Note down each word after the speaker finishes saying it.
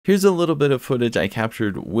Here's a little bit of footage I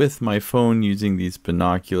captured with my phone using these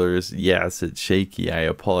binoculars. Yes, it's shaky, I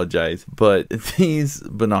apologize, but these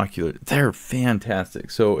binoculars, they're fantastic.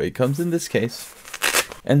 So it comes in this case,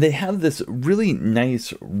 and they have this really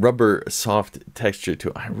nice rubber soft texture to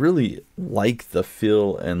it. I really like the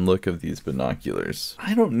feel and look of these binoculars.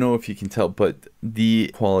 I don't know if you can tell, but the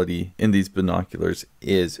quality in these binoculars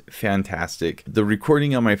is fantastic. The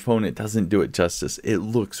recording on my phone, it doesn't do it justice. It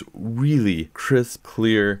looks really crisp,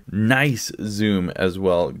 clear, nice zoom as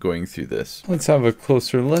well going through this. Let's have a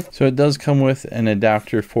closer look. So it does come with an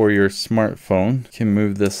adapter for your smartphone. You can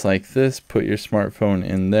move this like this, put your smartphone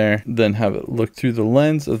in there, then have it look through the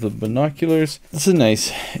lens of the binoculars. This is a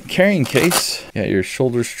nice carrying case. You got your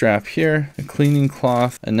shoulder strap here, a cleaning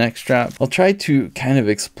cloth, a neck strap. I'll try to kind of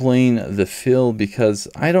explain the feel because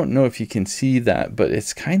I don't know if you can see that, but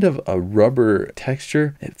it's kind of a rubber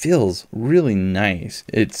texture. It feels really nice.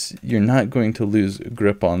 You're not going to lose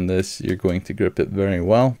grip on this. You're going to grip it very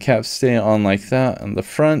well. Caps stay on like that on the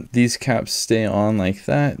front. These caps stay on like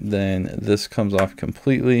that. Then this comes off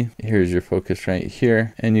completely. Here's your focus right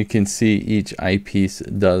here. And you can see each eyepiece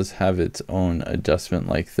does have its own adjustment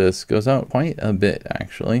like this. Goes out quite a bit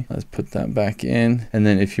actually. Let's put that back in. And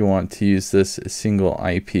then if you want to use this single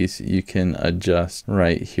eyepiece, you can adjust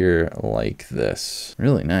right here like this.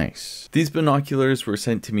 Really nice. These binoculars were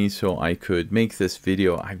sent to me so I could make this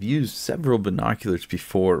video. I've used several binoculars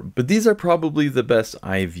before, but these are probably the best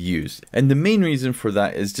I've used. And the main reason for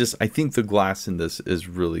that is just I think the glass in this is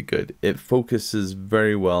really good. It focuses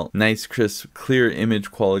very well. Nice, crisp, clear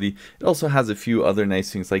image quality. It also has a few other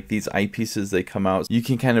nice things like these eyepieces. They come out. You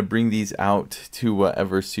can kind of bring these out to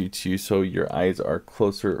whatever suits you so your eyes are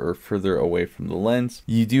closer or further away from the lens.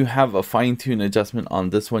 You do have a fine-tune adjustment on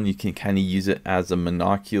this one. You can kind of use it as a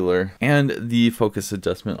monocular, and the focus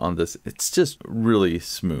adjustment on this, it's just really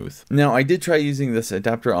smooth. Now I did try using this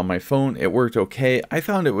adapter on my phone. It worked okay. I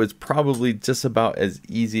found it was probably just about as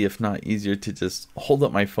easy, if not easier, to just hold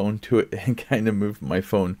up my phone to it and kind of move my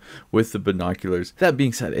phone with the binoculars. That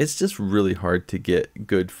being said, it's just really hard to get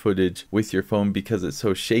good footage with your phone because it's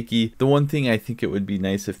so shaky. The one thing I think it would be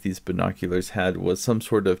nice if these binoculars had was some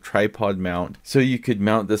sort of tripod mount, so you could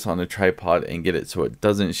mount this on a tripod and get it so it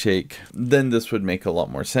doesn't shake. Then this would make a lot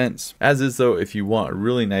more sense. As is though, if you want a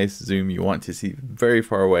really nice zoom, you want to see very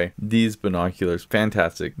far away, these binoculars,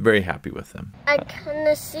 fantastic. Very happy with them. I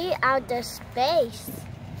can see outer space.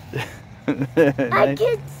 Nice. I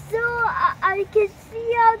can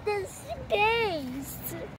see outer space.